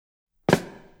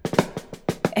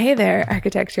Hey there,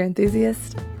 architecture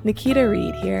enthusiast. Nikita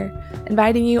Reed here,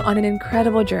 inviting you on an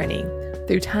incredible journey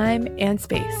through time and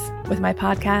space with my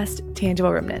podcast,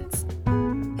 Tangible Remnants.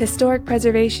 Historic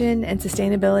preservation and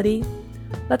sustainability?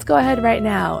 Let's go ahead right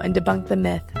now and debunk the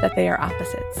myth that they are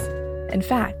opposites. In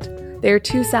fact, they are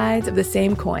two sides of the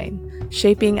same coin,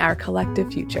 shaping our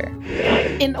collective future.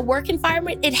 In a work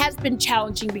environment, it has been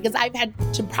challenging because I've had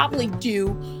to probably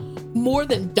do more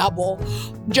than double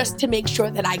just to make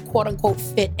sure that I quote unquote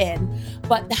fit in.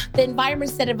 But the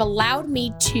environments that have allowed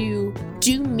me to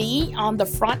do me on the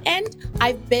front end,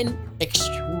 I've been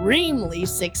extremely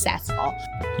successful.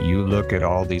 You look at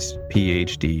all these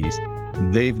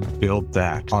PhDs, they've built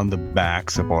that on the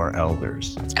backs of our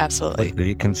elders. Absolutely. What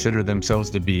they consider themselves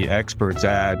to be experts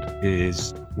at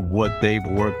is what they've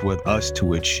worked with us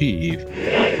to achieve.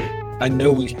 I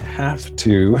know we have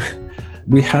to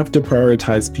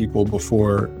prioritize people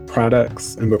before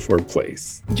products and before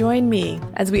place. Join me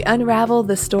as we unravel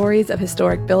the stories of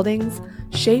historic buildings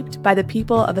shaped by the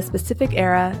people of a specific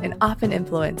era and often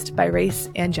influenced by race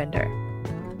and gender.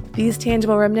 These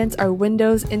tangible remnants are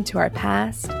windows into our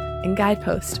past and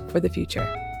guideposts for the future.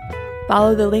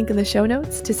 Follow the link in the show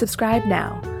notes to subscribe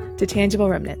now to Tangible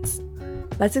Remnants.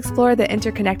 Let's explore the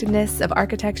interconnectedness of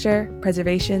architecture,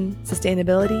 preservation,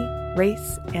 sustainability,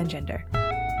 race, and gender.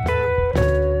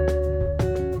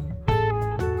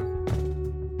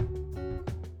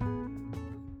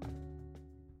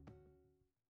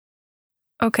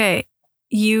 Okay,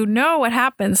 you know what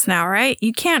happens now, right?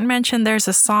 You can't mention there's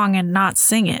a song and not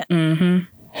sing it. Mm-hmm.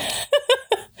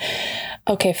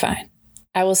 Okay, fine.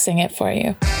 I will sing it for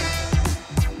you.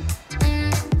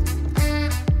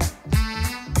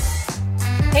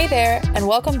 Hey there, and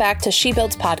welcome back to She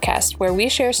Builds Podcast, where we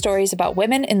share stories about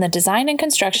women in the design and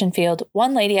construction field,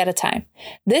 one lady at a time.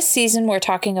 This season, we're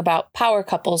talking about power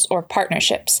couples or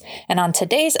partnerships. And on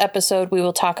today's episode, we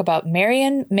will talk about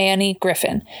Marion Manny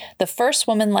Griffin, the first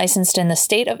woman licensed in the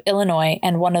state of Illinois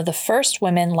and one of the first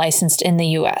women licensed in the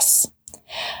U.S.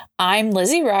 I'm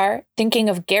Lizzie Rahr, thinking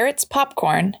of Garrett's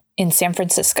Popcorn in San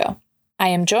Francisco. I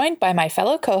am joined by my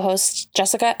fellow co-hosts,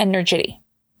 Jessica and Nurjiti.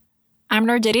 I'm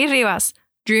Nurjiti Rivas,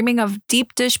 dreaming of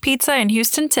deep dish pizza in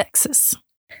Houston, Texas.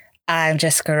 I'm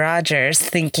Jessica Rogers,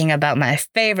 thinking about my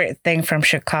favorite thing from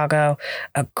Chicago,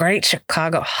 a great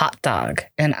Chicago hot dog.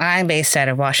 And I'm based out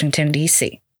of Washington,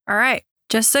 D.C. All right.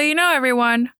 Just so you know,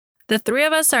 everyone, the three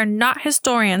of us are not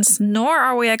historians, nor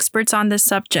are we experts on this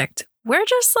subject. We're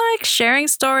just sharing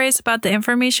stories about the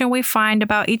information we find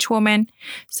about each woman.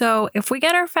 So if we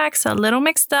get our facts a little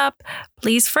mixed up,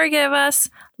 please forgive us,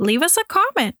 leave us a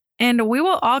comment, and we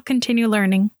will all continue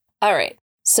learning. All right.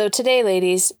 So today,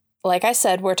 ladies, like I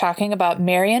said, we're talking about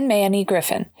Marion Manny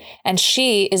Griffin, and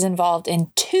she is involved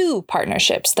in two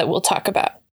partnerships that we'll talk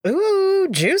about. Ooh,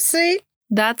 juicy.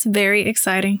 That's very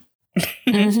exciting.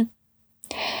 Mm-hmm.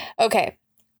 Okay.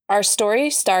 Our story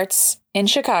starts in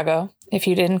Chicago, if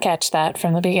you didn't catch that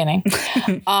from the beginning,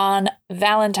 on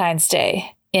Valentine's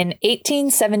Day in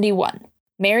 1871.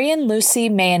 Marion Lucy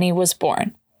Manny was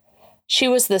born. She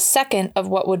was the second of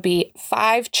what would be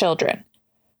 5 children.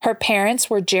 Her parents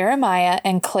were Jeremiah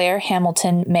and Claire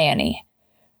Hamilton Manny.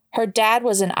 Her dad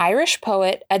was an Irish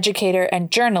poet, educator,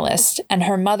 and journalist, and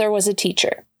her mother was a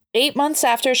teacher. 8 months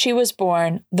after she was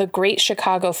born, the Great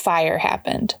Chicago Fire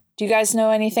happened. Do you guys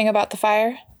know anything about the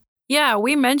fire? Yeah,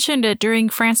 we mentioned it during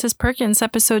Frances Perkins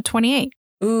episode 28.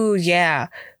 Ooh, yeah.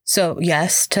 So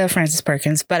yes to Frances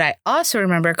Perkins, but I also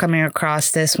remember coming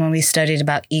across this when we studied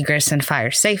about egress and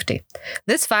fire safety.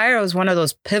 This fire was one of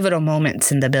those pivotal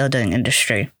moments in the building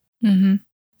industry. Mm-hmm.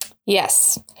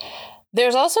 Yes.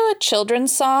 There's also a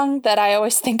children's song that I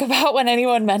always think about when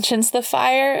anyone mentions the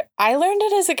fire. I learned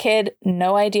it as a kid,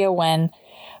 no idea when,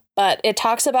 but it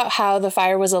talks about how the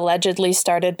fire was allegedly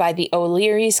started by the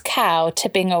O'Leary's cow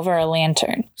tipping over a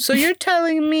lantern. So you're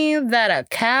telling me that a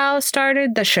cow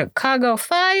started the Chicago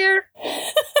Fire?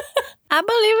 I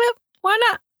believe it. Why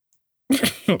not?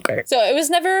 Okay. So it was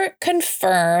never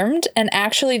confirmed, and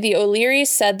actually the O'Learys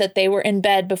said that they were in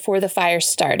bed before the fire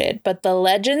started, but the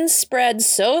legend spread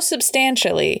so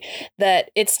substantially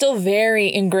that it's still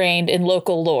very ingrained in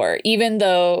local lore, even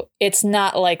though it's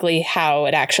not likely how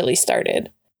it actually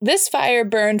started. This fire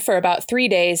burned for about 3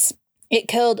 days. It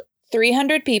killed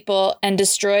 300 people and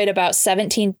destroyed about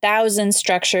 17,000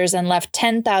 structures and left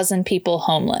 10,000 people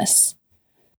homeless.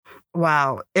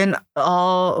 Wow. And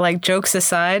all jokes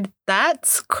aside,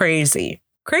 that's crazy.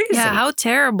 Crazy. Yeah, how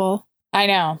terrible. I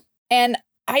know. And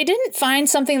I didn't find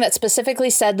something that specifically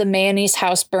said the Mayonnaise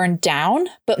house burned down,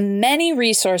 but many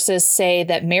resources say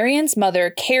that Marion's mother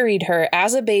carried her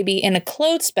as a baby in a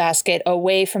clothes basket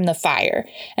away from the fire.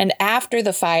 And after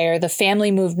the fire, the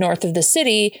family moved north of the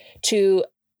city to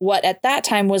what at that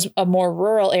time was a more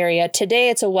rural area. Today,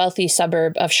 it's a wealthy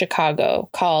suburb of Chicago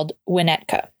called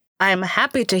Winnetka. I'm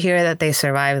happy to hear that they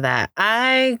survived that.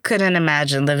 I couldn't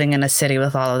imagine living in a city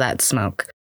with all of that smoke.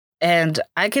 And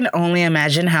I can only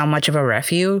imagine how much of a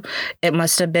refuge it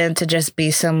must have been to just be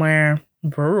somewhere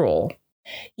rural.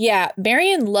 Yeah,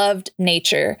 Marion loved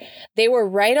nature. They were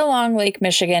right along Lake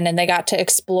Michigan and they got to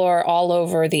explore all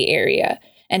over the area.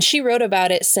 And she wrote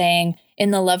about it saying,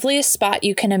 "In the loveliest spot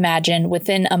you can imagine,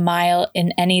 within a mile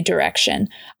in any direction,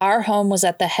 our home was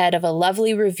at the head of a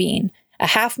lovely ravine. A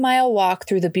half-mile walk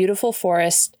through the beautiful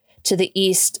forest to the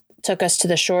east took us to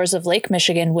the shores of Lake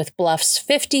Michigan with bluffs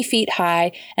 50 feet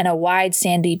high and a wide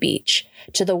sandy beach.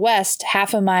 To the west,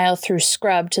 half a mile through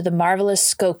scrub to the marvelous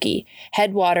Skokie,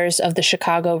 headwaters of the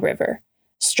Chicago River,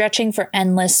 stretching for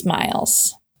endless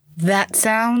miles." That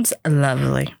sounds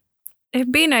lovely.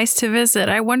 It'd be nice to visit.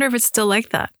 I wonder if it's still like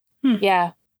that.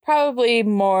 Yeah, probably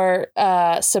more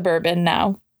suburban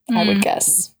now, I would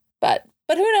guess. But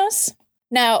who knows?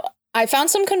 Now, I found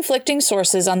some conflicting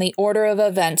sources on the order of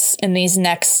events in these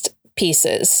next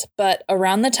pieces, but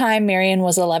around the time Marion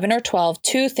was 11 or 12,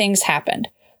 two things happened.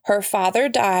 Her father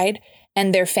died,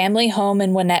 and their family home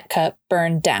in Winnetka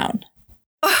burned down.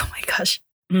 Oh my gosh.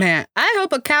 Man, I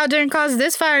hope a cow didn't cause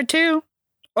this fire too.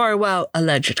 Or, well,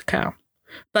 alleged cow.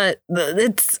 But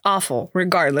it's awful,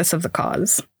 regardless of the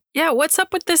cause. Yeah, what's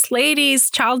up with this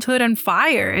lady's childhood on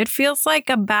fire? It feels like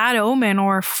a bad omen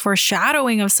or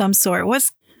foreshadowing of some sort.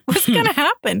 What's going to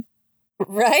happen?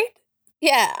 Right?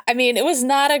 Yeah, I mean, it was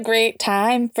not a great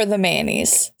time for the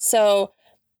Mayonnaise. So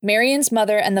Marion's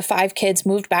mother and the 5 kids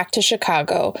moved back to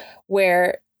Chicago,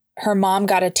 where her mom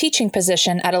got a teaching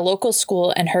position at a local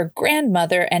school, and her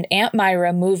grandmother and Aunt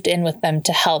Myra moved in with them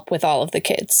to help with all of the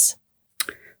kids.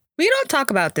 We don't talk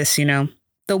about this, you know,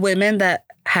 the women that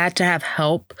had to have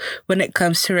help when it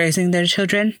comes to raising their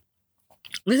children.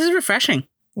 This is refreshing.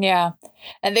 Yeah.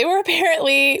 And they were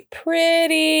apparently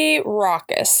pretty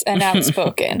raucous and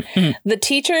outspoken. The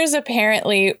teachers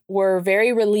apparently were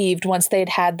very relieved once they'd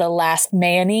had the last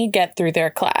Mayonnaise get through their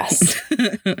class.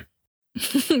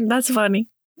 That's funny.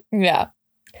 Yeah.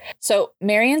 So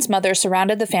Marion's mother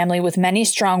surrounded the family with many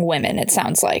strong women, it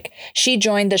sounds like. She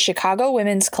joined the Chicago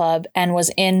Women's Club and was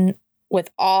in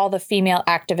with all the female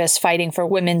activists fighting for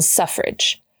women's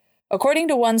suffrage. According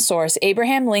to one source,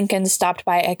 Abraham Lincoln stopped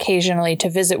by occasionally to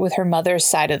visit with her mother's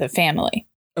side of the family.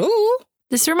 Ooh.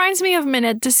 This reminds me of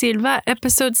Minette de Silva,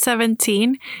 episode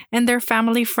 17, and their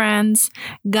family friends,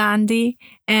 Gandhi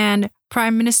and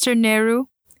Prime Minister Nehru.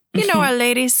 You know our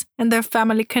ladies and their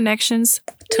family connections.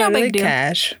 No Totally big deal.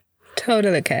 cash.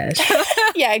 Totally cash.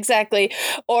 Yeah, exactly.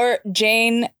 Or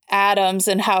Jane Addams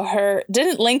and how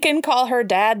didn't Lincoln call her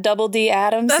dad Double D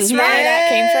Adams? That's Is that where that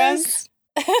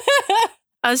came from?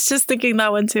 I was just thinking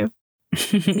that one too.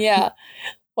 Yeah.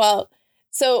 Well,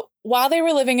 so while they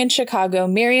were living in Chicago,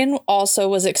 Marion also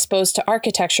was exposed to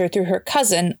architecture through her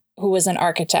cousin, who was an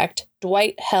architect,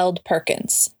 Dwight Held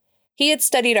Perkins. He had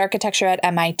studied architecture at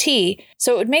MIT,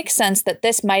 so it would make sense that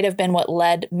this might have been what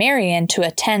led Marion to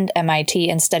attend MIT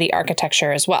and study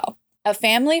architecture as well. A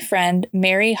family friend,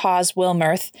 Mary Hawes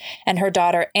Wilmerth, and her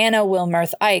daughter Anna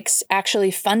Wilmerth Ikes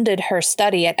actually funded her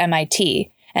study at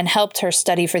MIT and helped her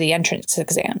study for the entrance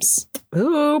exams.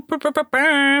 Ooh,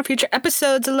 future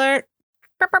episodes alert.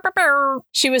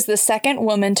 She was the second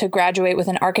woman to graduate with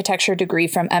an architecture degree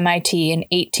from MIT in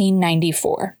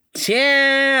 1894.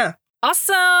 Yeah.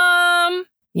 Awesome.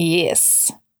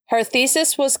 Yes. Her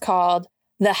thesis was called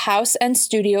The House and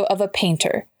Studio of a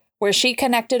Painter, where she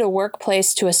connected a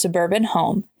workplace to a suburban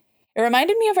home. It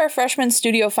reminded me of our freshman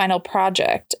studio final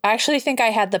project. I actually think I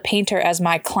had the painter as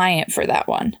my client for that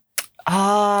one.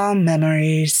 Ah,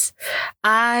 memories.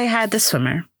 I had the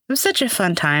swimmer. It was such a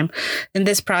fun time. In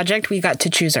this project, we got to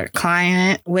choose our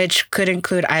client, which could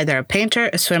include either a painter,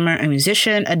 a swimmer, a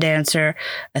musician, a dancer,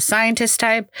 a scientist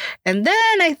type, and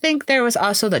then I think there was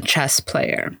also the chess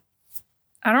player.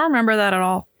 I don't remember that at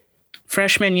all.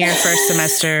 Freshman year, first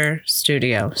semester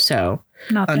studio, so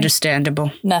Nothing.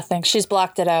 understandable. Nothing. She's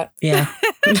blocked it out. Yeah.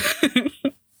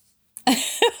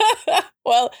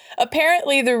 Well,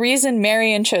 apparently the reason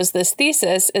Marion chose this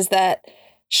thesis is that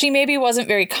she maybe wasn't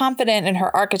very confident in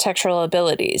her architectural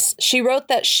abilities. She wrote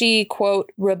that she,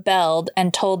 quote, rebelled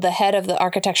and told the head of the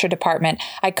architecture department,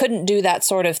 I couldn't do that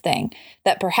sort of thing,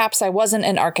 that perhaps I wasn't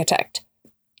an architect.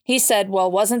 He said, well,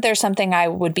 wasn't there something I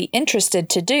would be interested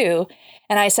to do?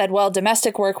 And I said, well,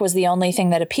 domestic work was the only thing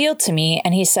that appealed to me.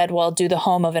 And he said, well, do the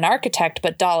home of an architect,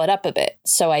 but doll it up a bit.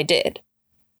 So I did.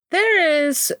 There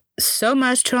is so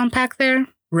much to unpack there.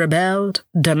 Rebelled,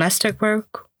 domestic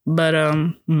work. But,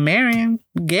 Marion,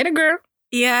 get a girl.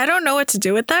 Yeah, I don't know what to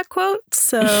do with that quote.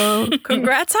 So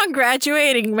congrats on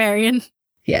graduating, Marion.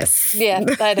 Yes. Yeah,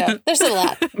 I know. There's a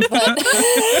lot. But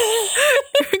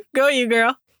Go you,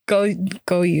 girl.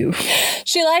 Go you.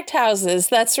 she liked houses.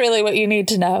 That's really what you need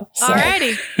to know. So.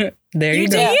 Alrighty. There you You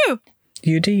do go. you.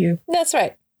 You do you. That's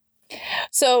right.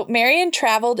 So Marion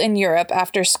traveled in Europe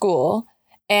after school.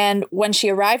 And when she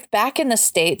arrived back in the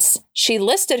States, she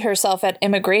listed herself at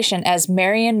immigration as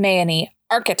Marion Mayany,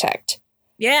 architect.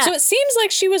 Yeah. So it seems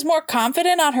like she was more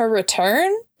confident on her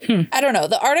return. I don't know.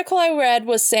 The article I read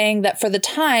was saying that for the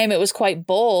time it was quite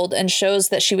bold and shows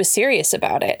that she was serious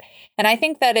about it. And I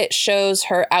think that it shows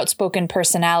her outspoken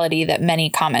personality that many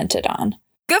commented on.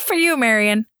 Good for you,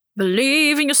 Marion.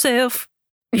 Believe in yourself.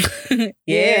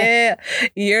 Yeah.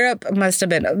 Europe must have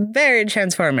been very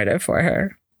transformative for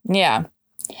her. Yeah.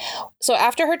 So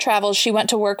after her travels, she went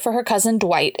to work for her cousin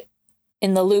Dwight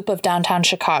in the Loop of downtown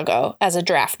Chicago as a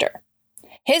drafter.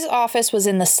 His office was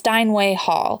in the Steinway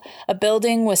Hall, a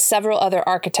building with several other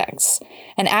architects.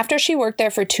 And after she worked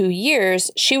there for 2 years,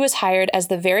 she was hired as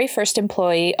the very first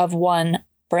employee of one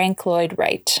Frank Lloyd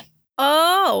Wright.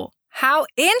 Oh, how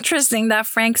interesting that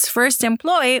Frank's first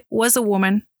employee was a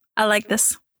woman. I like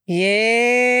this.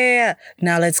 Yeah.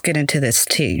 Now let's get into this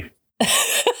tea.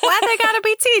 Why they gotta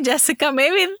be tea, Jessica?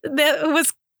 Maybe that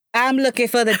was I'm looking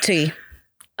for the tea.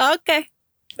 okay.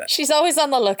 She's always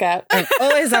on the lookout. I'm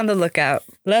always on the lookout.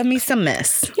 Love me some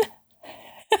mess.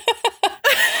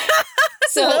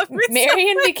 So Love me some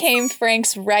Marion became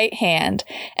Frank's right hand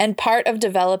and part of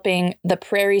developing the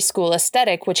Prairie School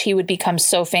aesthetic, which he would become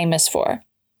so famous for.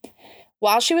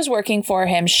 While she was working for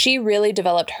him, she really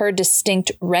developed her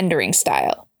distinct rendering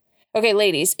style. Okay,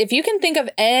 ladies, if you can think of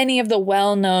any of the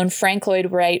well-known Frank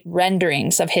Lloyd Wright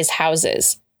renderings of his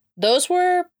houses, those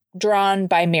were drawn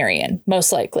by Marion,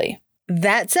 most likely.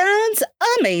 That sounds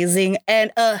amazing.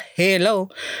 And hello.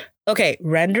 Okay,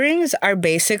 renderings are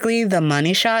basically the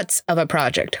money shots of a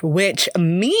project, which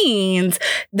means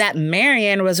that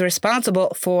Marion was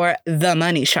responsible for the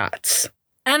money shots.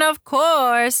 And of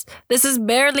course, this is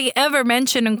barely ever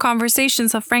mentioned in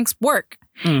conversations of Frank's work.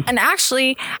 And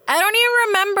actually, I don't even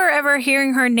remember ever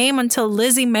hearing her name until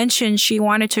Lizzie mentioned she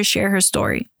wanted to share her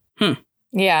story.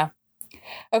 Yeah.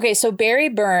 Okay, so Barry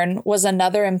Byrne was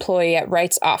another employee at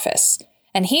Wright's office,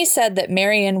 and he said that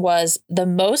Marion was the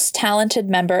most talented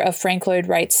member of Frank Lloyd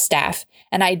Wright's staff,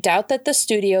 and I doubt that the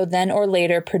studio then or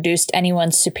later produced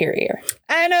anyone superior.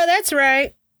 I know that's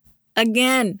right.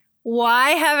 Again,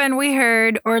 why haven't we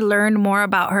heard or learned more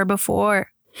about her before?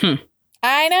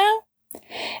 I know.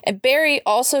 And Barry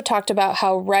also talked about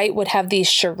how Wright would have these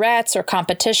charrettes or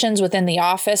competitions within the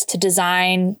office to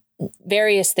design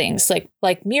various things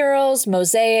like murals,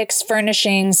 mosaics,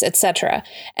 furnishings, etc.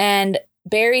 And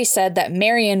Barry said that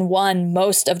Marion won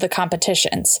most of the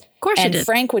competitions. Of course she And did.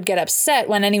 Frank would get upset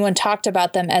when anyone talked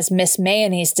about them as Miss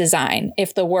Mayany's design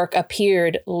if the work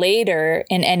appeared later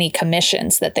in any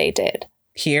commissions that they did.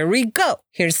 Here we go.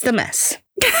 Here's the mess.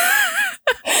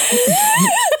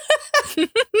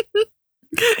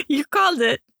 You called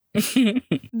it.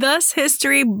 Thus,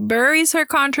 history buries her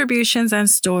contributions and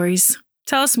stories.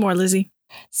 Tell us more, Lizzie.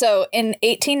 So in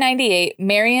 1898,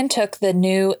 Marion took the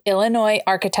new Illinois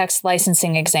Architects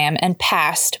Licensing Exam and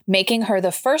passed, making her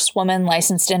the first woman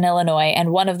licensed in Illinois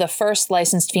and one of the first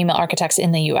licensed female architects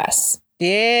in the U.S.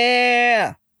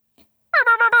 Yeah.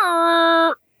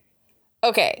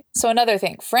 Okay, so another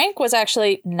thing. Frank was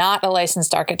actually not a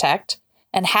licensed architect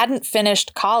and hadn't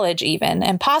finished college even,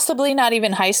 and possibly not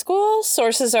even high school.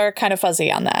 Sources are kind of fuzzy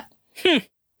on that.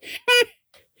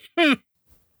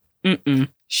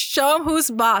 Show him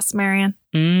who's boss, Marion.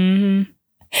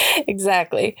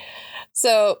 Exactly.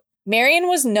 So Marion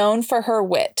was known for her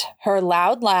wit, her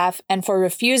loud laugh, and for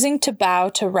refusing to bow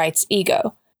to Wright's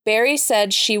ego. Barry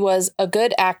said she was a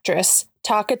good actress,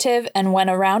 talkative, and when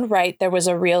around Wright, there was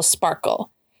a real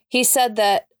sparkle. He said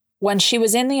that when she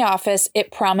was in the office,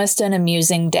 it promised an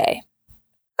amusing day.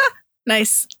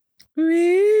 Nice.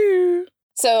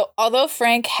 So although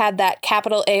Frank had that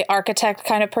capital A architect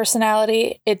kind of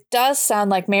personality, it does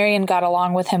sound like Marion got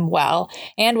along with him well,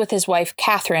 and with his wife,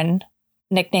 Catherine,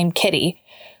 nicknamed Kitty,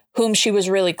 whom she was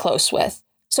really close with.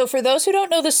 So for those who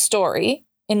don't know the story,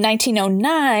 in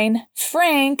 1909,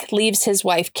 Frank leaves his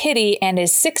wife, Kitty, and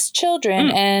his 6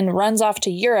 children and runs off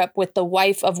to Europe with the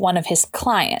wife of one of his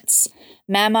clients,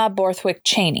 Mamma Borthwick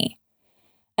Cheney.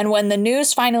 And when the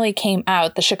news finally came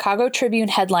out, the Chicago Tribune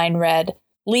headline read,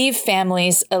 "Leave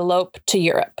families, elope to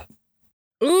Europe."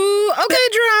 Ooh, okay,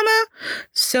 drama.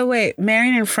 So wait,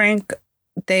 Marion and Frank,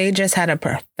 they just had a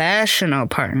professional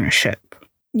partnership.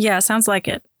 Yeah, sounds like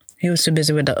it. He was too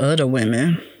busy with the other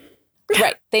women.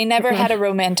 Right. They never had a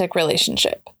romantic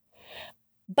relationship.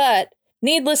 But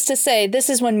needless to say, this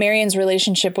is when Marion's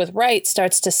relationship with Wright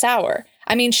starts to sour.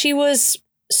 I mean, she was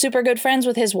super good friends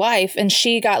with his wife, and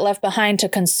she got left behind to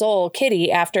console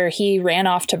Kitty after he ran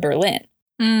off to Berlin.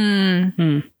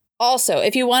 Also,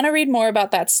 if you want to read more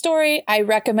about that story, I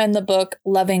recommend the book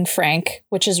Loving Frank,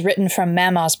 which is written from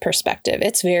Mama's perspective.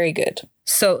 It's very good.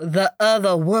 So the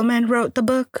other woman wrote the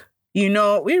book? You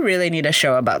know, we really need a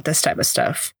show about this type of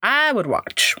stuff. I would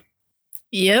watch.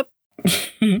 Yep.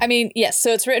 I mean, yes,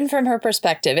 so it's written from her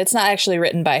perspective. It's not actually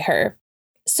written by her.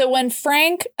 So when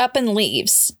Frank up and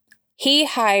leaves, he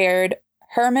hired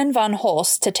Herman von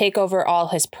Holst to take over all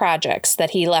his projects that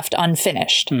he left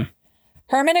unfinished.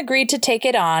 Herman agreed to take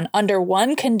it on under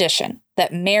one condition,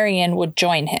 that Marion would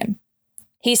join him.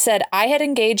 He said, "I had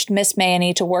engaged Miss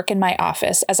Mayonnaise to work in my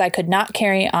office as I could not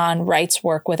carry on Wright's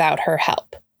work without her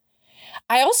help."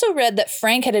 I also read that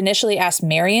Frank had initially asked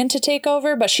Marion to take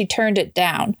over, but she turned it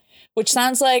down, which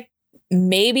sounds like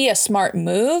maybe a smart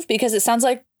move because it sounds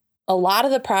like a lot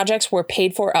of the projects were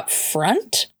paid for up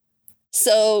front.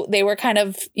 So they were kind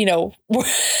of, you know,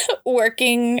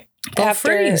 working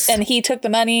after, and he took the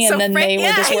money and then they were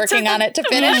just working on it to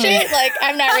finish it. Like,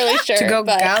 I'm not really sure. To go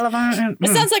but gallivant. it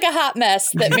sounds like a hot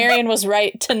mess that Marion was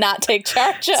right to not take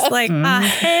charge of. It's like,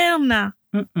 hell no.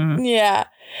 Yeah.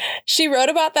 She wrote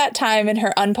about that time in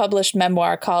her unpublished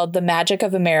memoir called The Magic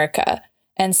of America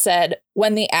and said,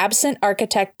 "When the absent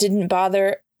architect didn't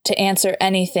bother to answer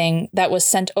anything that was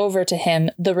sent over to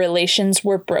him, the relations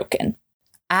were broken."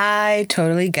 I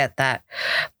totally get that.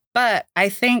 But I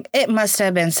think it must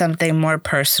have been something more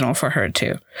personal for her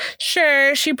too.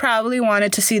 Sure, she probably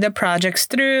wanted to see the projects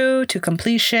through to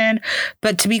completion,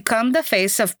 but to become the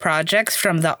face of projects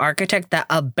from the architect that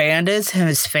abandons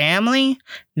his family?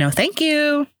 No, thank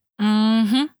you.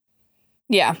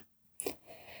 Yeah.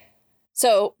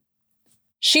 So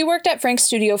she worked at Frank's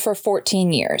studio for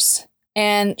 14 years.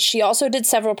 And she also did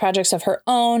several projects of her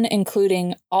own,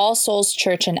 including All Souls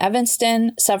Church in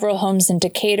Evanston, several homes in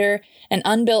Decatur, an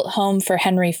unbuilt home for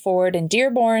Henry Ford in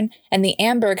Dearborn, and the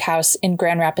Amberg House in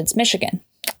Grand Rapids, Michigan.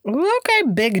 Okay,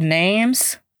 big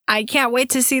names. I can't wait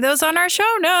to see those on our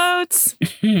show notes.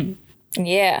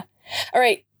 Yeah. All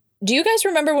right. Do you guys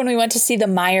remember when we went to see the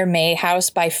Meyer May house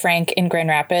by Frank in Grand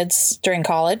Rapids during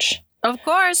college? Of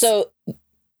course. So,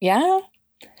 yeah.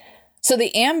 So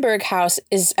the Amberg house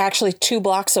is actually 2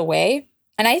 blocks away.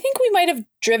 And I think we might have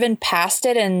driven past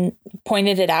it and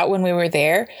pointed it out when we were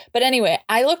there. But anyway,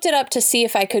 I looked it up to see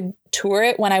if I could tour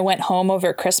it when I went home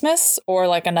over Christmas or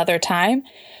like another time.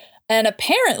 And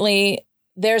apparently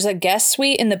there's a guest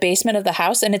suite in the basement of the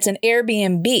house and it's an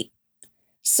Airbnb.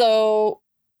 So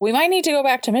we might need to go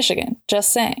back to Michigan.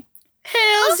 Just saying.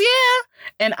 Hells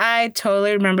yeah. And I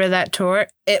totally remember that tour.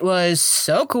 It was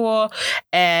so cool.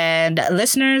 And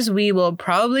listeners, we will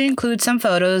probably include some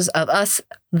photos of us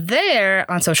there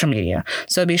on social media.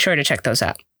 So be sure to check those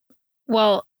out.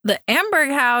 Well, the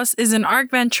Amberg House is an ARC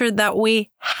venture that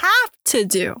we have to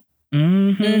do.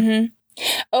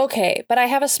 Okay, but I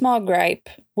have a small gripe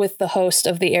with the host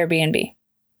of the Airbnb.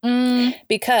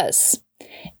 Because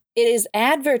it is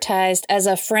advertised as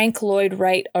a Frank Lloyd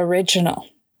Wright original.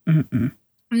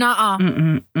 Nuh-uh.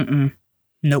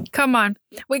 Nope. Come on.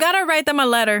 We gotta write them a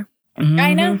letter.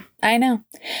 I know.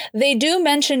 They do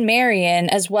mention Marion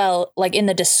as well, like in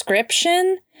the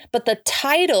description, but the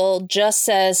title just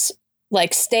says,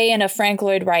 like, stay in a Frank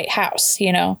Lloyd Wright house,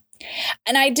 you know?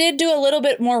 And I did do a little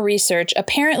bit more research.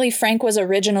 Apparently, Frank was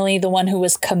originally the one who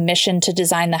was commissioned to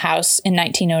design the house in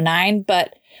 1909,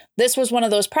 but this was one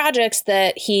of those projects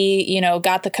that he, you know,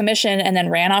 got the commission and then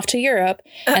ran off to Europe.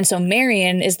 And so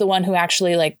Marion is the one who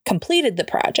actually, like, completed the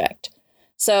project.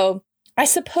 So I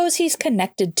suppose he's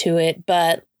connected to it,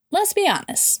 but let's be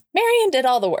honest. Marion did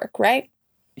all the work, right?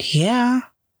 Yeah.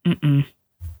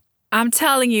 I'm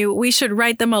telling you, we should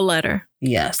write them a letter.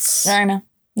 Yes. I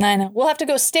know. We'll have to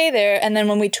go stay there. And then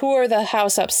when we tour the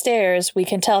house upstairs, we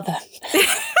can tell them.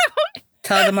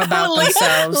 Tell them about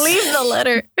themselves. Leave the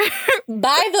letter.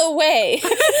 By the way.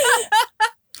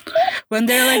 When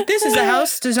they're like, this is a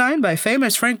house designed by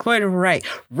famous Frank Lloyd Wright.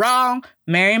 Wrong.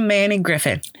 Marion Manny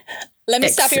Griffin. Let me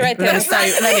stop you right there.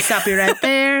 Let me stop you right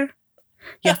there.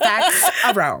 Your facts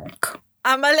are wrong.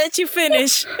 I'm gonna let you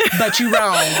finish. But you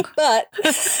wrong.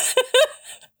 But.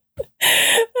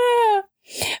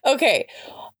 Okay.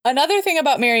 Another thing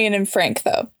about Marion and Frank,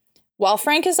 though. While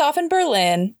Frank is off in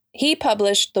Berlin, he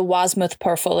published the Wasmuth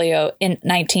Portfolio in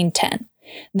 1910.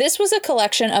 This was a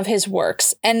collection of his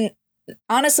works, and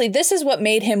honestly, this is what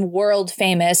made him world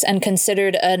famous and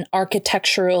considered an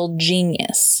architectural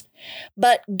genius.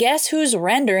 But guess whose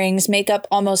renderings make up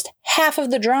almost half of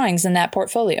the drawings in that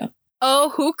portfolio?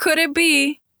 Oh, who could it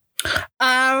be?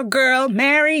 Our girl,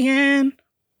 Marian.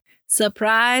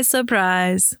 Surprise,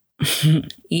 surprise.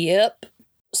 Yep.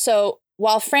 So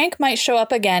while Frank might show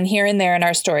up again here and there in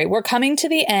our story, we're coming to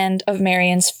the end of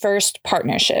Marian's first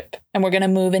partnership, and we're going to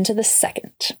move into the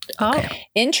second. Oh.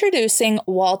 Introducing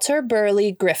Walter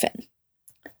Burley Griffin.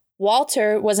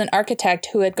 Walter was an architect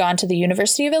who had gone to the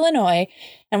University of Illinois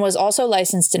and was also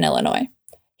licensed in Illinois.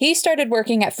 He started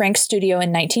working at Frank's studio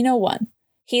in 1901.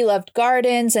 He loved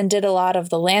gardens and did a lot of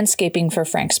the landscaping for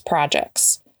Frank's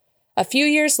projects. A few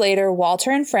years later, Walter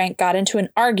and Frank got into an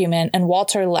argument and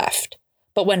Walter left.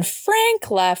 But when Frank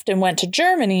left and went to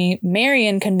Germany,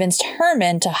 Marian convinced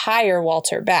Herman to hire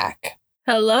Walter back.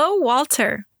 Hello,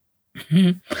 Walter.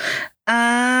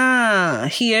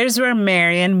 Here's where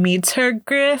Marian meets her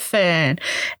Griffin.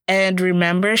 And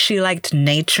remember, she liked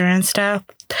nature and stuff.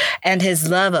 And his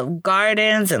love of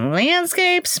gardens and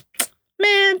landscapes.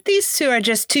 Man, these two are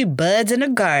just two buds in a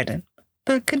garden.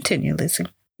 But continue, Lizzie.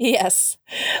 Yes.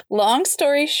 Long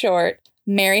story short,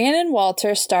 Marian and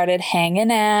Walter started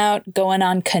hanging out, going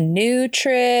on canoe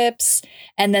trips,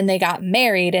 and then they got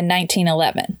married in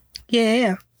 1911.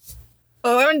 Yeah.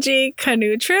 OMG,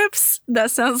 canoe trips?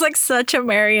 That sounds like such a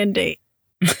Marian date.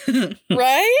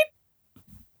 Right?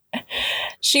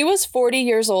 She was 40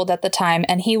 years old at the time,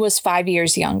 and he was 5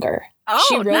 years younger. Oh,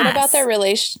 she wrote nice. about their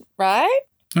relation, right?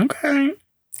 Okay.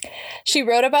 She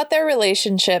wrote about their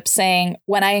relationship, saying,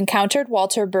 "When I encountered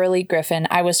Walter Burley Griffin,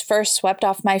 I was first swept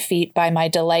off my feet by my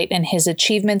delight in his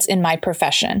achievements in my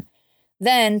profession.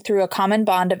 Then, through a common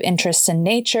bond of interests in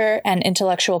nature and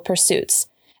intellectual pursuits,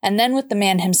 and then with the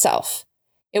man himself.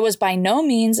 It was by no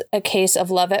means a case of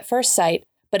love at first sight,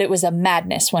 but it was a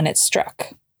madness when it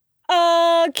struck."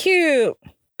 Oh, cute.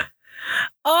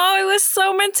 Oh, it was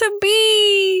so meant to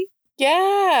be.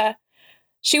 Yeah.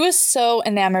 She was so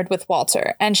enamored with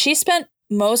Walter, and she spent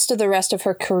most of the rest of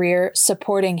her career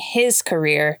supporting his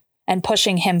career and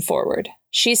pushing him forward.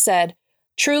 She said,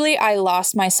 "Truly, I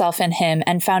lost myself in him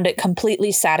and found it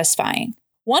completely satisfying."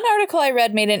 One article I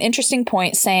read made an interesting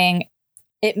point, saying,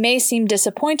 "It may seem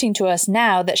disappointing to us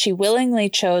now that she willingly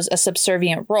chose a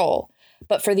subservient role,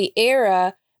 but for the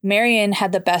era, Marian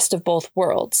had the best of both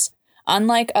worlds.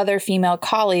 Unlike other female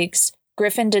colleagues,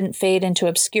 Griffin didn't fade into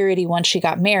obscurity once she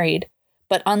got married.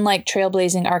 But unlike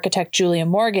trailblazing architect Julia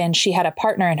Morgan, she had a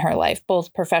partner in her life,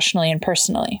 both professionally and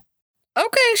personally."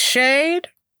 Okay, shade.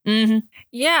 Mm-hmm.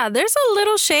 Yeah, there's a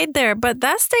little shade there, but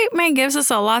that statement gives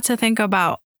us a lot to think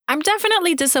about. I'm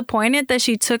definitely disappointed that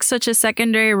she took such a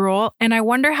secondary role, and I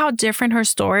wonder how different her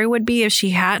story would be if she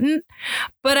hadn't.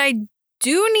 But I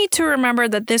do need to remember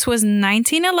that this was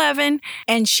 1911,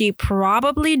 and she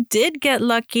probably did get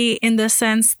lucky in the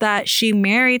sense that she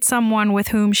married someone with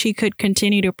whom she could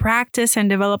continue to practice and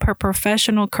develop her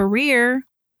professional career.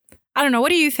 I don't know.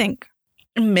 What do you think?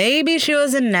 Maybe she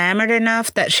was enamored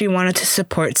enough that she wanted to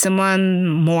support someone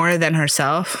more than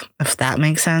herself, if that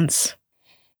makes sense.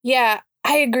 Yeah,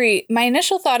 I agree. My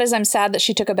initial thought is I'm sad that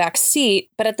she took a back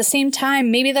seat, but at the same time,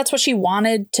 maybe that's what she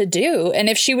wanted to do. And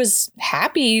if she was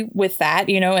happy with that,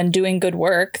 and doing good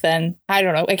work, then I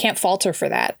don't know. I can't fault her for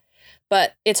that.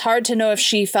 But it's hard to know if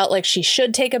she felt like she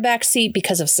should take a back seat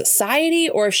because of society,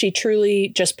 or if she truly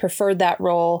just preferred that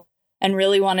role and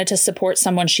really wanted to support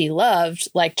someone she loved,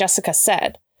 like Jessica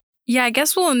said. Yeah, I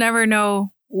guess we'll never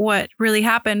know what really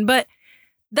happened. But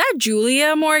that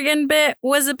Julia Morgan bit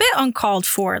was a bit uncalled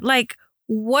for. Like,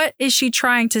 what is she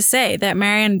trying to say? That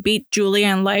Marian beat Julia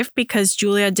in life because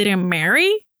Julia didn't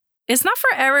marry? It's not for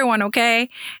everyone, okay?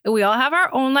 We all have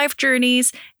our own life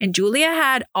journeys, and Julia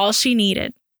had all she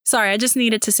needed. Sorry, I just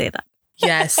needed to say that.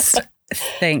 Yes.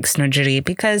 Thanks, Najiri,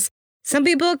 because some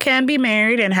people can be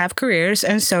married and have careers,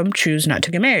 and some choose not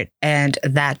to get married, and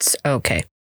that's okay.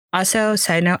 Also,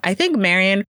 side note, I think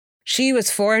Marian, she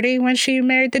was 40 when she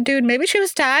married the dude. Maybe she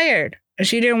was tired.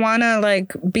 She didn't want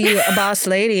to be a boss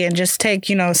lady and just take,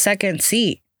 second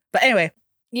seat. But anyway.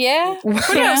 Yeah. Who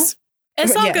knows?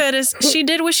 It's all good. She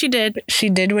did what she did. She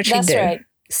did what she did. That's right.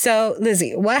 So,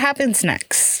 Lizzie, what happens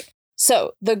next?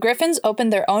 So the Griffins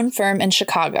opened their own firm in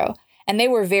Chicago, and they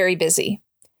were very busy.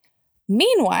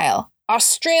 Meanwhile,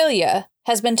 Australia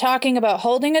has been talking about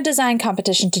holding a design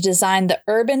competition to design the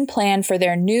urban plan for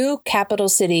their new capital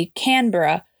city,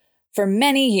 Canberra, for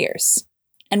many years.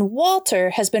 And Walter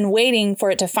has been waiting for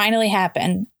it to finally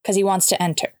happen because he wants to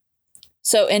enter.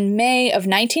 So in May of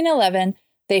 1911,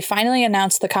 they finally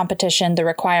announced the competition, the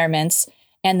requirements,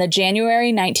 and the January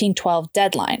 1912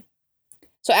 deadline.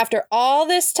 So after all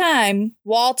this time,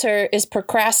 Walter is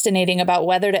procrastinating about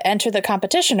whether to enter the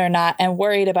competition or not and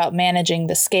worried about managing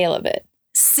the scale of it.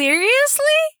 Seriously?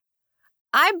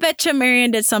 I bet you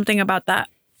Marion did something about that.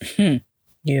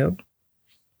 Yep.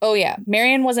 Oh yeah,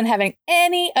 Marion wasn't having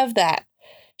any of that.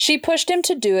 She pushed him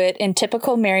to do it in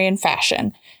typical Marion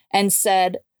fashion and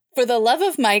said, "For the love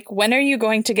of Mike, when are you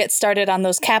going to get started on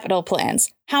those capital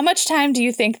plans? How much time do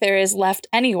you think there is left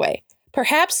anyway?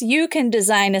 Perhaps you can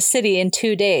design a city in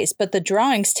 2 days, but the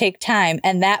drawings take time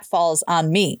and that falls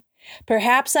on me.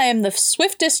 Perhaps I am the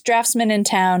swiftest draftsman in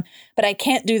town, but I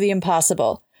can't do the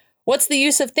impossible. What's the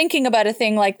use of thinking about a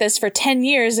thing like this for 10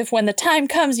 years if when the time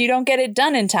comes you don't get it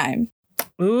done in time?"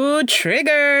 Ooh,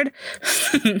 triggered.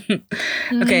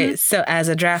 Okay, so as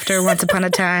a drafter, once upon a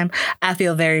time, I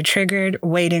feel very triggered,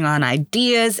 waiting on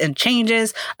ideas and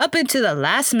changes up into the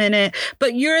last minute,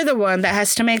 but you're the one that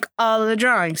has to make all of the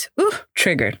drawings. Ooh,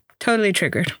 triggered. Totally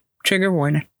triggered. Trigger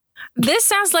warning. This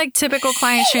sounds like typical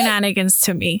client shenanigans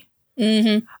to me.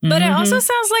 Mm-hmm. But it also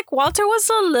sounds like Walter was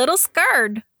a little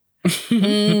scared.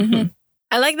 Mm-hmm.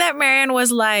 I like that Marion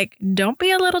was like, "Don't be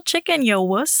a little chicken, yo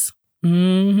wuss."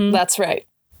 That's right.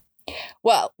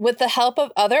 Well, with the help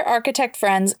of other architect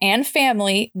friends and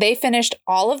family, they finished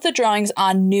all of the drawings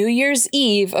on New Year's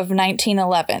Eve of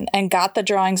 1911 and got the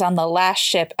drawings on the last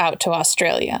ship out to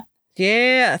Australia.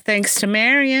 Yeah, thanks to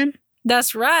Marion.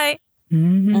 That's right.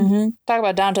 Talk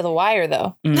about down to the wire,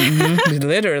 though.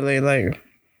 Literally, like.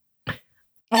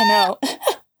 I know.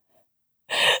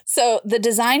 So the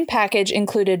design package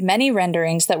included many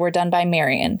renderings that were done by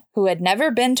Marion, who had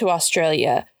never been to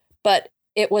Australia, but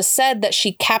it was said that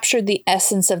she captured the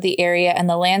essence of the area and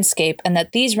the landscape, and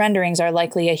that these renderings are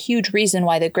likely a huge reason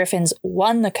why the Griffins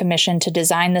won the commission to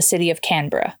design the city of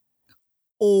Canberra.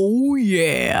 Oh,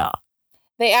 yeah.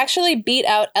 They actually beat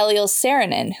out Eliel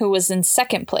Saarinen, who was in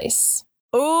second place.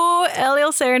 Oh,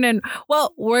 Eliel Saarinen.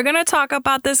 Well, we're going to talk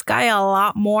about this guy a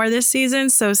lot more this season,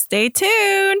 so stay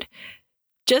tuned.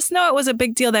 Just know it was a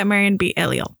big deal that Marion beat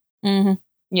Eliel.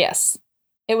 Yes.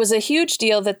 It was a huge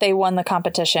deal that they won the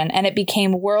competition, and it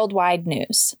became worldwide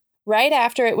news. Right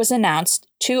after it was announced,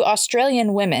 2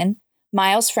 Australian women,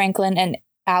 Miles Franklin and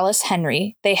Alice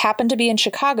Henry, they happened to be in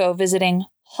Chicago visiting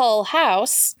Hull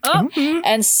House.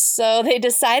 And so they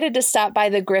decided to stop by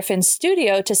the Griffin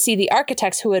studio to see the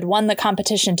architects who had won the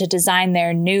competition to design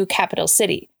their new capital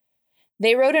city.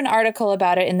 They wrote an article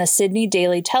about it in the Sydney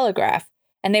Daily Telegraph,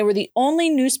 and they were the only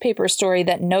newspaper story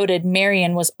that noted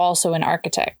Marion was also an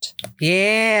architect.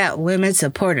 Yeah, women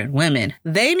supported women.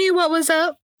 They knew what was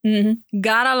up.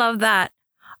 Gotta love that.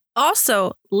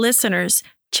 Also, listeners,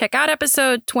 check out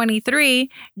episode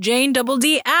 23, Jane Double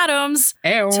D Adams,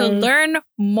 to learn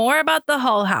more about the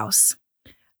Hull House.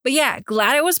 But yeah,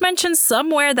 glad it was mentioned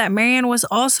somewhere that Marion was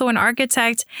also an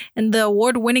architect in the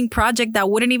award-winning project that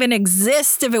wouldn't even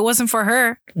exist if it wasn't for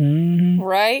her.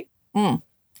 Right?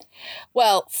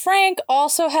 Well, Frank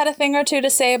also had a thing or two to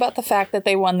say about the fact that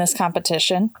they won this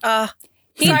competition. Sorry.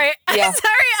 Yeah.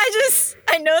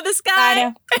 I know this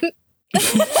guy. I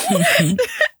know.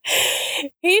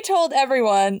 He told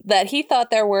everyone that he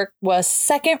thought their work was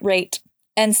second rate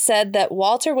and said that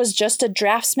Walter was just a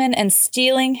draftsman and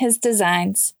stealing his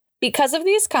designs. Because of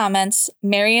these comments,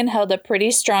 Marion held a pretty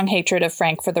strong hatred of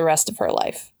Frank for the rest of her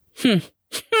life.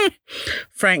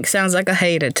 Frank sounds like a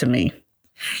hater to me.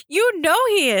 You know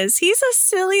he is. He's a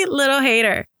silly little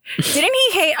hater. Didn't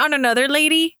he hate on another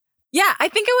lady? Yeah, I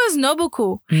think it was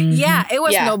Nobuko. Yeah, it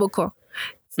was Nobuko.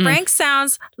 Frank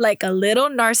sounds like a little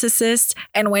narcissist,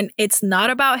 and when it's not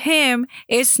about him,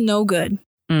 it's no good.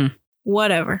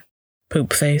 Whatever.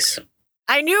 Poop face.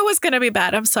 I knew it was going to be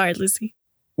bad. I'm sorry, Lizzie.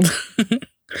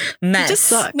 Mess. It just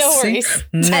sucks. No worries.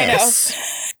 Mess. I know.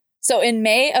 So in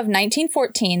May of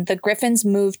 1914, the Griffins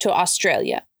moved to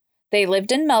Australia. They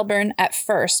lived in Melbourne at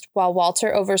first while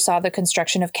Walter oversaw the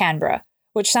construction of Canberra,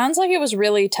 which sounds like it was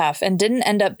really tough and didn't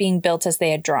end up being built as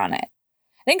they had drawn it.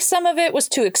 I think some of it was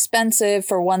too expensive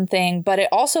for one thing, but it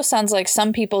also sounds like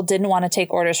some people didn't want to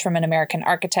take orders from an American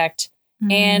architect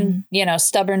and,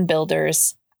 stubborn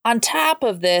builders. On top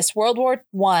of this, World War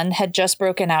I had just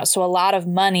broken out, so a lot of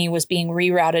money was being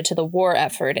rerouted to the war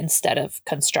effort instead of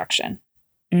construction.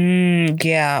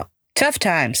 Yeah. Tough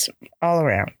times all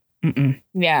around.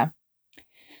 Yeah.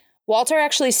 Walter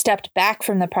actually stepped back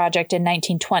from the project in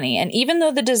 1920, and even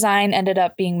though the design ended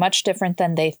up being much different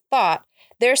than they thought,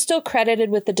 they're still credited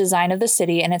with the design of the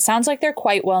city, and it sounds like they're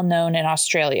quite well known in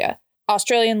Australia.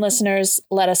 Australian listeners,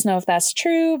 let us know if that's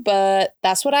true, but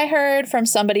that's what I heard from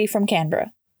somebody from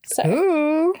Canberra. So,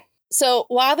 Ooh. So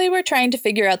while they were trying to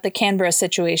figure out the Canberra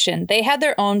situation, they had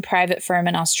their own private firm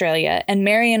in Australia, and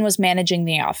Marion was managing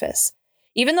the office.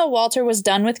 Even though Walter was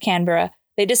done with Canberra,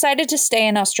 they decided to stay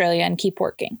in Australia and keep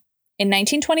working. In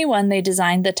 1921, they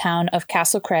designed the town of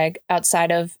Castlecraig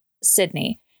outside of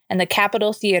Sydney and the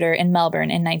Capitol Theatre in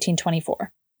Melbourne in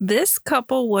 1924. This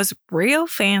couple was real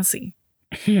fancy.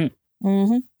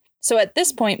 Mm-hmm. So at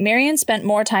this point, Marion spent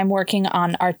more time working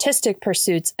on artistic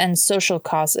pursuits and social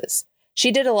causes.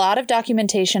 She did a lot of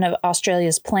documentation of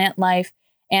Australia's plant life,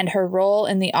 and her role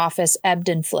in the office ebbed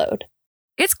and flowed.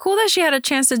 It's cool that she had a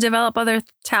chance to develop other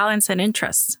talents and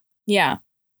interests. Yeah.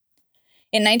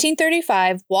 In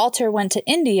 1935, Walter went to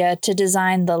India to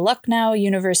design the Lucknow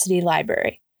University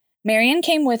Library. Marion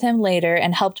came with him later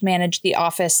and helped manage the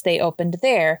office they opened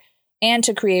there, and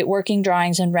to create working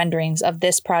drawings and renderings of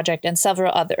this project and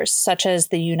several others, such as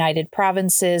the United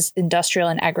Provinces Industrial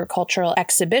and Agricultural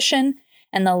Exhibition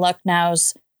and the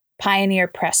Lucknow's Pioneer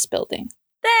Press building.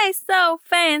 They so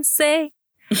fancy.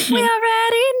 We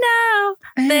already know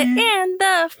they're in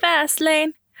the fast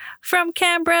lane from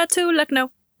Canberra to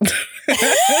Lucknow.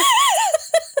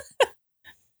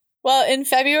 Well, in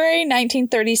February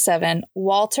 1937,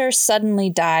 Walter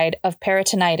suddenly died of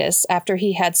peritonitis after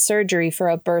he had surgery for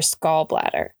a burst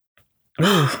gallbladder.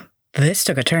 Ooh, this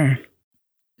took a turn.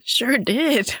 Sure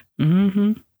did.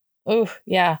 Mm-hmm. Ooh,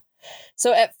 yeah.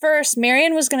 So at first,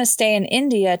 Marion was going to stay in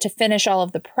India to finish all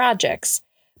of the projects,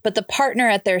 but the partner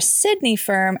at their Sydney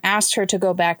firm asked her to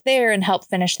go back there and help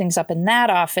finish things up in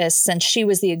that office since she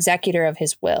was the executor of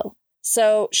his will.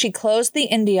 So she closed the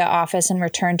India office and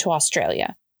returned to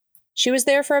Australia. She was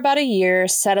there for about a year,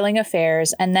 settling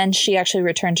affairs, and then she actually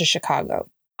returned to Chicago.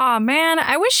 Aw, man,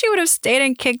 I wish she would have stayed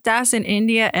and kicked ass in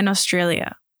India and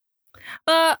Australia.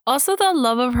 But also the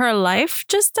love of her life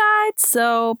just died,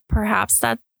 so perhaps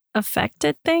that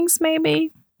affected things,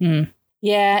 maybe?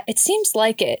 Yeah, it seems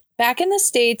like it. Back in the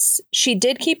States, she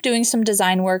did keep doing some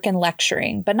design work and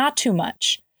lecturing, but not too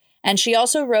much. And she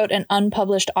also wrote an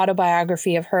unpublished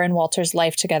autobiography of her and Walter's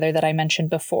life together that I mentioned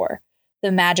before,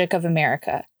 The Magic of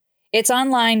America. It's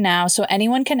online now, so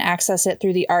anyone can access it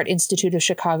through the Art Institute of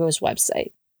Chicago's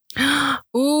website.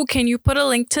 Ooh, can you put a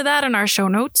link to that in our show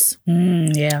notes?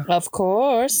 Yeah. Of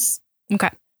course. Okay.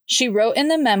 She wrote in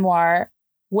the memoir,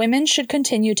 women should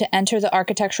continue to enter the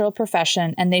architectural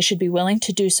profession, and they should be willing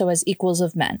to do so as equals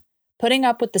of men, putting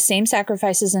up with the same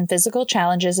sacrifices and physical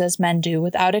challenges as men do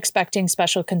without expecting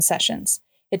special concessions.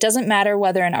 It doesn't matter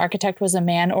whether an architect was a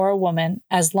man or a woman,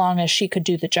 as long as she could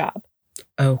do the job.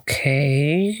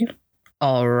 Okay.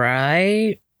 All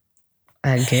right.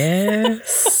 I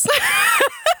guess.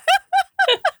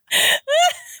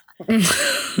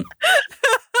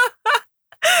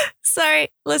 Sorry,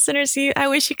 listeners, I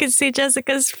wish you could see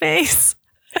Jessica's face.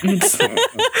 Okay.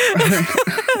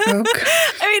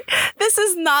 I mean, this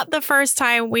is not the first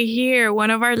time we hear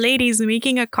one of our ladies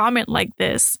making a comment like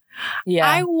this. Yeah.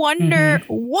 I wonder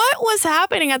what was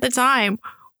happening at the time.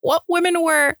 What women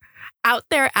were out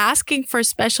there asking for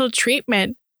special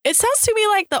treatment. It sounds to me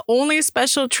like the only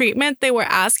special treatment they were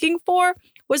asking for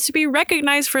was to be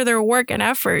recognized for their work and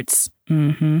efforts.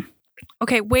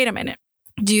 Okay, wait a minute.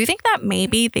 Do you think that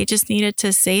maybe they just needed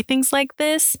to say things like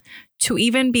this to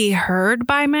even be heard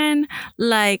by men?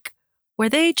 Like, were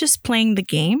they just playing the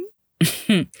game?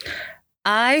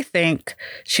 I think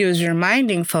she was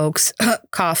reminding folks,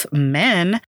 cough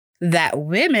men, that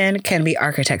women can be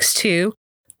architects too,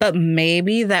 but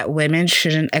maybe that women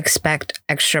shouldn't expect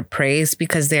extra praise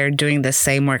because they're doing the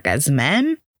same work as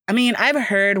men. I mean, I've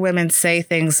heard women say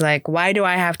things like, why do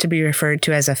I have to be referred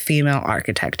to as a female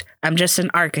architect? I'm just an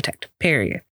architect,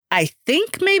 period. I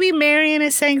think maybe Marion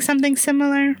is saying something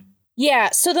similar.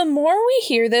 Yeah, so the more we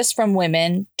hear this from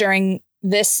women during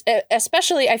this,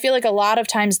 especially, I feel like a lot of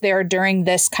times they're during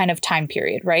this kind of time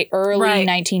period, right? Early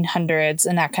 1900s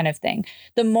and that kind of thing.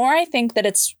 The more I think that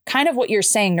it's kind of what you're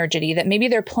saying, Nurjity, that maybe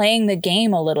they're playing the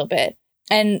game a little bit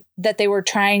and that they were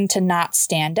trying to not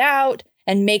stand out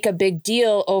and make a big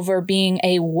deal over being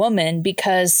a woman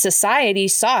because society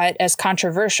saw it as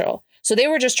controversial. So they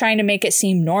were just trying to make it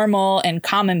seem normal and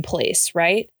commonplace,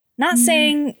 right? Not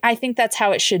saying I think that's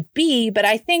how it should be, but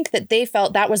I think that they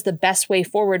felt that was the best way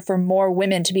forward for more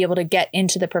women to be able to get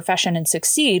into the profession and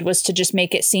succeed, was to just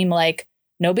make it seem like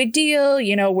no big deal.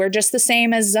 You know, we're just the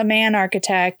same as a man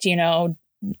architect, you know,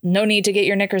 no need to get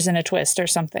your knickers in a twist or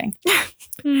something.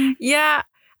 Yeah,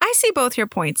 I see both your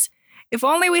points. If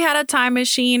only we had a time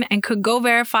machine and could go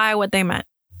verify what they meant.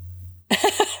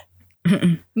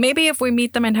 Maybe if we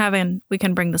meet them in heaven, we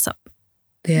can bring this up.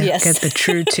 Yeah, Yes. get the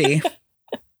true tea.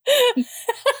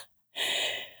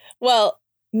 Well,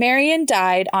 Marion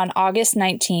died on August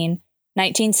 19,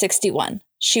 1961.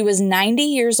 She was 90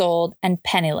 years old and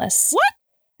penniless.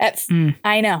 What?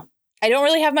 I know. I don't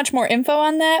really have much more info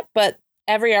on that, but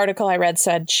every article I read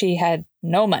said she had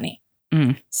no money.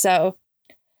 So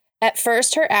at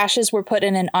first, her ashes were put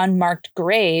in an unmarked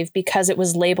grave because it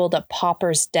was labeled a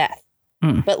pauper's death.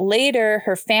 But later,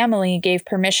 her family gave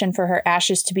permission for her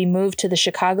ashes to be moved to the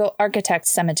Chicago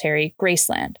Architects Cemetery,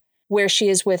 Graceland, where she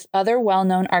is with other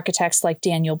well-known architects like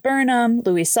Daniel Burnham,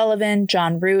 Louis Sullivan,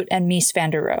 John Root, and Mies van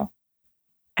der Rohe.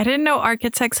 I didn't know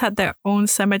architects had their own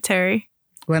cemetery.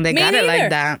 When they got it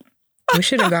like that, we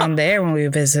should have gone there when we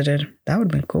visited. That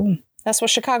would have been cool. That's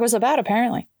what Chicago's about,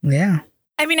 apparently. Yeah.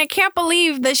 I mean, I can't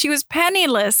believe that she was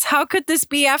penniless. How could this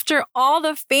be after all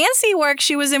the fancy work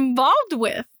she was involved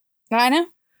with? I know.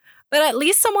 But at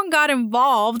least someone got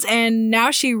involved, and now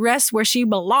she rests where she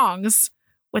belongs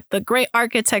with the great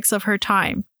architects of her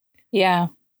time. Yeah.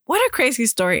 What a crazy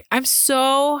story. I'm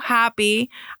so happy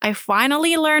I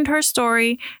finally learned her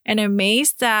story and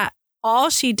amazed at all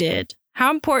she did,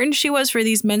 how important she was for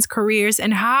these men's careers,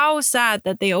 and how sad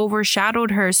that they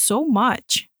overshadowed her so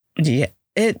much. Yeah.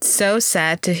 It's so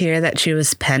sad to hear that she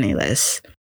was penniless.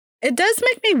 It does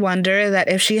make me wonder that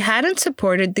if she hadn't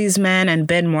supported these men and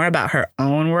been more about her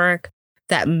own work,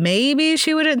 that maybe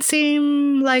she wouldn't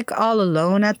seem like all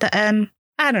alone at the end.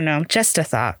 I don't know, just a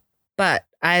thought. But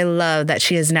I love that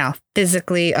she is now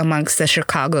physically amongst the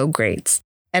Chicago greats.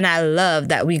 And I love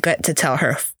that we get to tell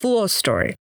her full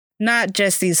story, not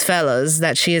just these fellows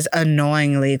that she is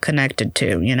annoyingly connected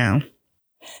to, you know?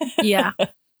 Yeah.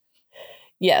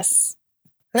 Yes.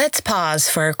 Let's pause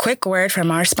for a quick word from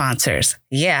our sponsors.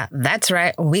 Yeah, that's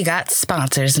right. We got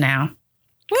sponsors now.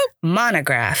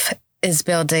 Monograph is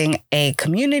building a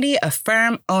community of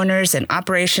firm owners and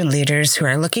operation leaders who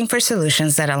are looking for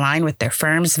solutions that align with their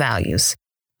firm's values.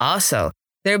 Also,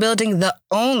 they're building the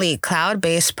only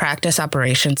cloud-based practice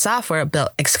operations software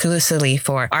built exclusively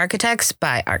for architects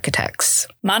by architects.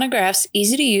 Monograph's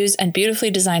easy-to-use and beautifully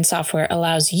designed software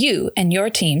allows you and your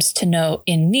teams to know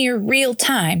in near real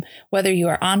time whether you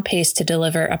are on pace to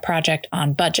deliver a project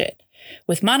on budget.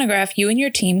 With Monograph, you and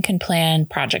your team can plan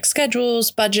project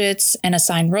schedules, budgets, and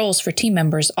assign roles for team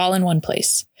members all in one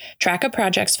place. Track a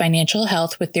project's financial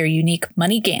health with their unique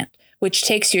Money Gantt, which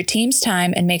takes your team's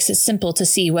time and makes it simple to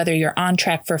see whether you're on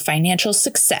track for financial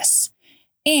success,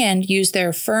 and use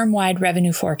their firm-wide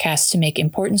revenue forecast to make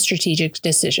important strategic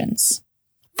decisions.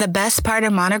 The best part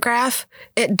of Monograph?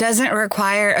 It doesn't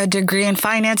require a degree in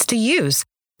finance to use.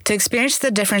 To experience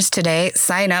the difference today,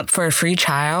 sign up for a free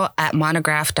trial at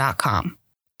monograph.com.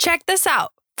 Check this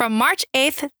out. From March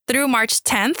 8th through March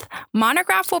 10th,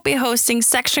 Monograph will be hosting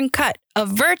Section Cut, a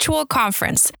virtual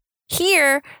conference.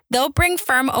 Here, they'll bring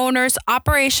firm owners,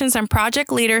 operations, and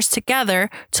project leaders together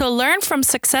to learn from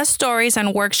success stories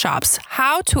and workshops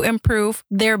how to improve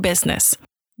their business.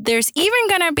 There's even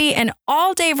going to be an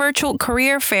all-day virtual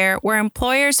career fair where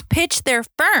employers pitch their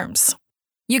firms.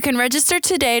 You can register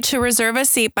today to reserve a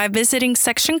seat by visiting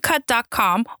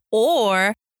sectioncut.com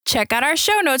or check out our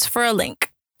show notes for a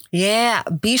link. Yeah,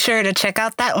 be sure to check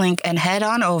out that link and head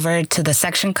on over to the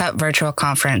Section Cut virtual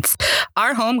conference.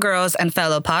 Our homegirls and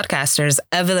fellow podcasters,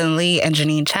 Evelyn Lee and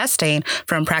Janine Chastain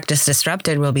from Practice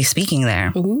Disrupted, will be speaking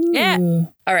there. Ooh. Yeah.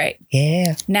 All right.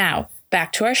 Yeah. Now,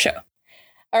 back to our show.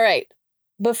 All right.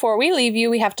 Before we leave you,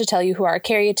 we have to tell you who our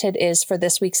caryatid is for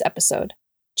this week's episode.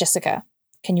 Jessica,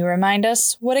 can you remind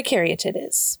us what a caryatid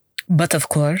is? But of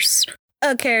course,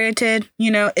 a caryatid,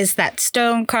 is that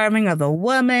stone carving of a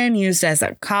woman used as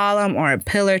a column or a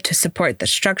pillar to support the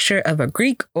structure of a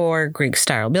Greek or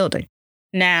Greek-style building.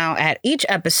 Now, at each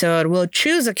episode, we'll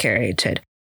choose a caryatid,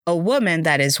 a woman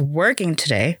that is working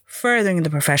today, furthering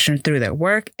the profession through their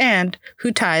work, and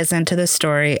who ties into the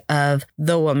story of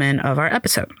the woman of our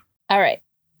episode. All right.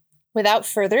 Without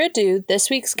further ado, this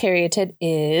week's caryatid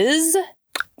is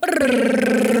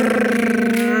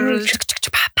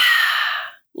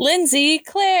Lindsay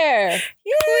Clare.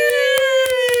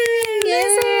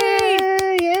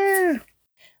 Yeah.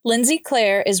 Lindsay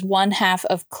Clare is one half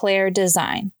of Clare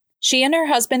Design. She and her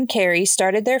husband, Carrie,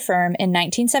 started their firm in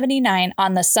 1979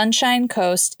 on the Sunshine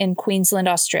Coast in Queensland,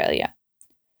 Australia.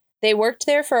 They worked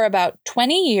there for about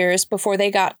 20 years before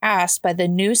they got asked by the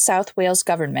New South Wales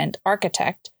government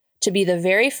architect to be the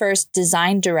very first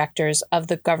design directors of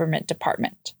the government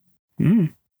department.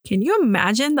 Mm. Can you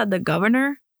imagine that the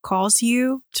governor calls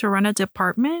you to run a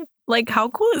department? Like, how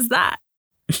cool is that?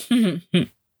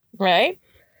 Right?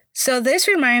 So this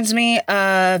reminds me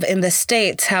of, in the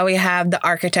States, how we have the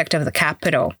architect of the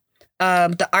Capitol.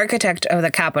 The architect of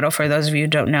the Capitol, for those of you who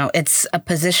don't know, it's a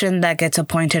position that gets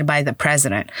appointed by the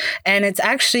president. And it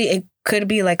could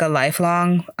be like a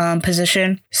lifelong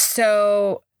position.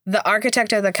 So The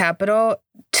architect of the Capitol,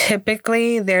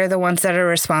 typically they're the ones that are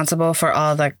responsible for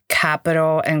all the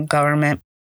Capitol and government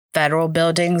federal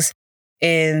buildings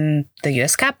in the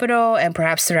U.S. Capitol and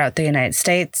perhaps throughout the United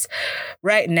States.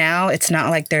 Right now, it's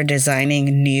not like they're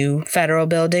designing new federal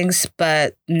buildings,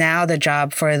 but now the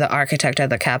job for the architect of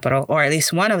the Capitol, or at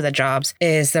least one of the jobs,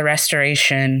 is the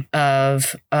restoration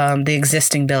of the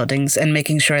existing buildings and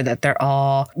making sure that they're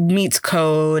all meets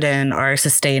code and are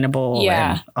sustainable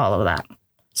and all of that.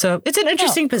 So it's an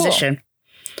interesting position.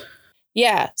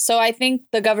 Yeah. So I think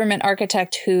the government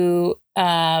architect who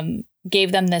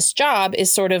gave them this job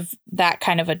is sort of that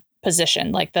kind of a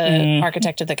position, like the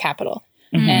architect of the Capitol.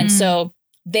 Mm-hmm. And so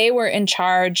they were in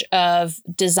charge of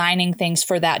designing things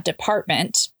for that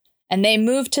department. And they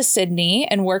moved to Sydney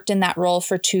and worked in that role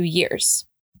for 2 years.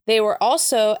 They were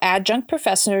also adjunct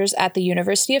professors at the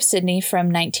University of Sydney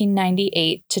from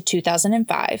 1998 to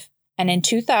 2005. And in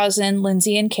 2000,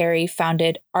 Lindsay and Carrie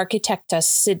founded Architectus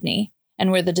Sydney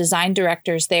and were the design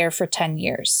directors there for 10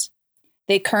 years.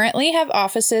 They currently have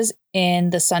offices in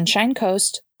the Sunshine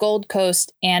Coast, Gold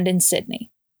Coast, and in Sydney.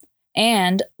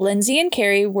 And Lindsay and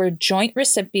Carrie were joint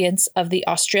recipients of the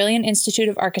Australian Institute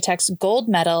of Architects Gold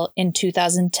Medal in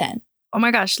 2010. Oh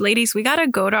my gosh, ladies, we gotta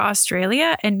go to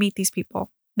Australia and meet these people.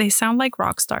 They sound like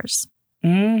rock stars.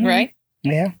 Mm-hmm. Right?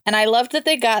 Yeah. And I loved that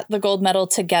they got the gold medal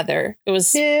together. It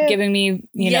was giving me,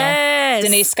 you know,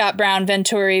 Denise Scott Brown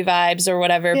Venturi vibes or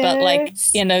whatever, but like,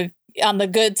 you know, on the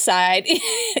good side,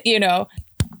 you know.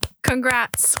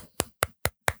 Congrats.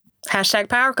 Hashtag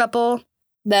power couple.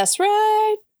 That's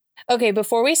right. Okay,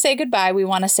 before we say goodbye, we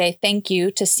want to say thank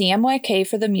you to CMYK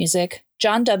for the music,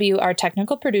 John W., our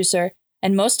technical producer,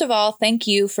 and most of all, thank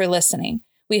you for listening.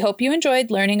 We hope you enjoyed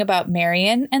learning about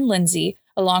Marian and Lindsay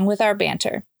along with our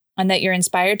banter, and that you're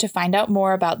inspired to find out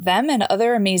more about them and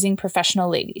other amazing professional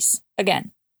ladies.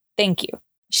 Again, thank you.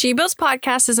 She Builds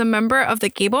Podcast is a member of the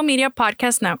Gable Media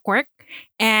Podcast Network,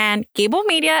 and Gable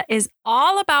Media is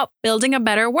all about building a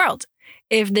better world.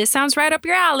 If this sounds right up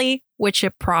your alley, which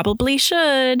it probably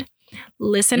should,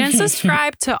 listen and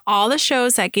subscribe to all the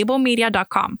shows at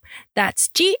gablemedia.com. That's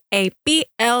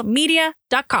GABL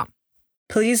media.com.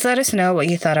 Please let us know what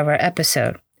you thought of our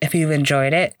episode. If you've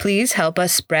enjoyed it, please help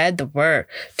us spread the word.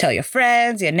 Tell your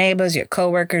friends, your neighbors, your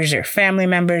coworkers, your family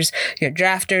members, your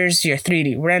drafters, your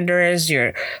 3D renderers,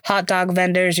 your hot dog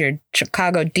vendors, your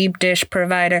Chicago deep dish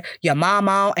provider, your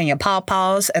mama and your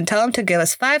pawpaws, and tell them to give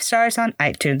us 5 stars on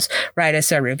iTunes. Write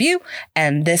us a review,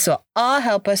 and this will all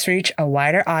help us reach a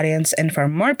wider audience and for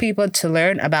more people to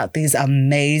learn about these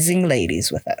amazing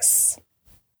ladies with us.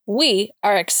 We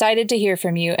are excited to hear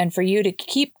from you and for you to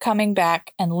keep coming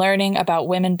back and learning about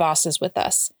women bosses with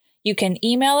us. You can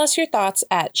email us your thoughts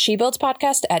at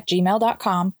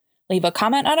shebuildspodcast@gmail.com, leave a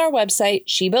comment on our website,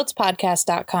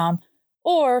 shebuildspodcast.com,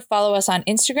 or follow us on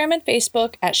Instagram and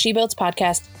Facebook at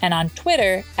shebuildspodcast and on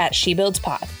Twitter at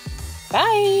shebuildspod.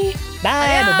 Bye!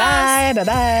 Bye, bye, bye, bye,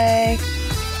 bye.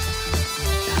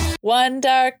 One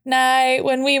dark night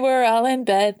when we were all in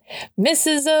bed,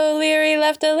 Mrs. O'Leary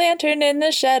left a lantern in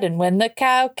the shed, and when the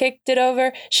cow kicked it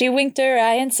over, she winked her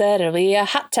eye and said, "It'll be a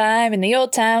hot time in the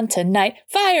old town tonight.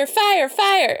 Fire, fire,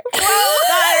 fire!"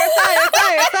 Fire, fire,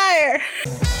 fire, fire!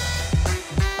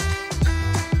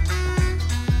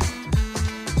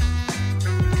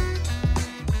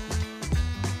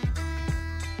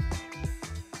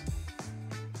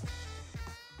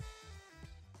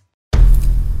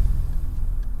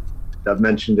 I've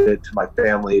mentioned it to my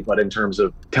family, but in terms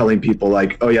of telling people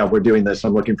like, oh yeah, we're doing this,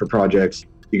 I'm looking for projects,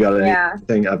 you got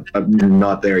anything? I'm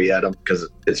not there yet because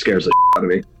it scares the out of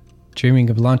me.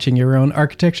 Dreaming of launching your own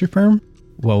architecture firm?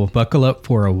 Well, buckle up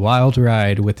for a wild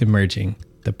ride with Emerging,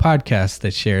 the podcast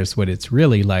that shares what it's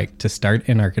really like to start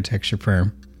an architecture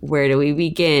firm. Where do we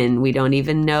begin? We don't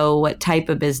even know what type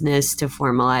of business to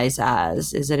formalize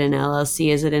as. Is it an LLC?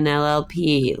 Is it an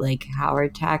LLP? Like, how are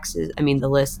taxes? I mean, the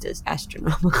list is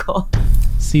astronomical.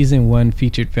 Season 1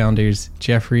 featured founders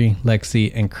Jeffrey,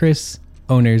 Lexi, and Chris,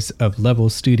 owners of Level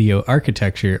Studio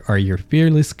Architecture, are your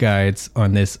fearless guides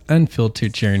on this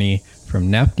unfiltered journey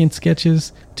from napkin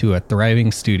sketches to a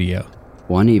thriving studio.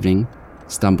 One evening,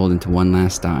 stumbled into one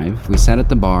last dive, we sat at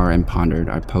the bar and pondered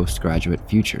our postgraduate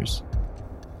futures.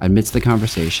 Amidst the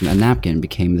conversation, a napkin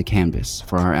became the canvas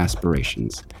for our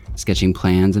aspirations, sketching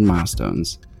plans and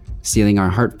milestones, sealing our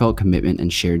heartfelt commitment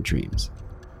and shared dreams.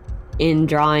 In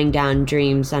drawing down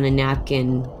dreams on a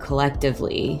napkin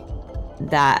collectively,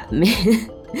 that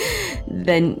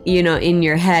then, you know, in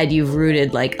your head, you've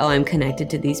rooted like, oh, I'm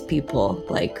connected to these people,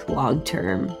 like long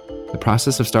term. The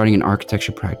process of starting an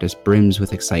architecture practice brims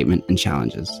with excitement and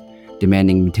challenges,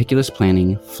 demanding meticulous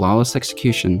planning, flawless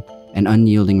execution, and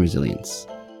unyielding resilience.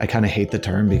 I kind of hate the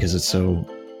term because it's so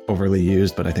overly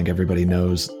used, but I think everybody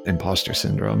knows imposter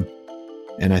syndrome.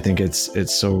 And I think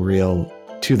it's so real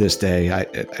to this day. I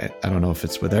don't know if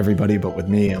it's with everybody, but with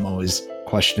me, I'm always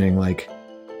questioning, like,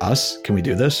 us, can we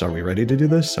do this? Are we ready to do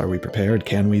this? Are we prepared?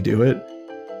 Can we do it?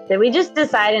 Did we just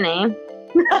decide a name?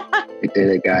 We did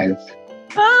it, guys.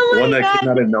 Oh my One that came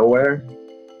out of nowhere.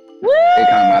 Woo! It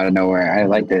came out of nowhere. I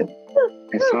liked it.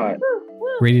 I saw it.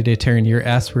 Ready to turn your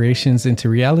aspirations into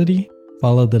reality?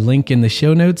 Follow the link in the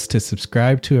show notes to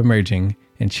subscribe to Emerging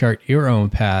and chart your own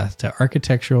path to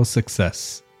architectural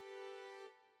success.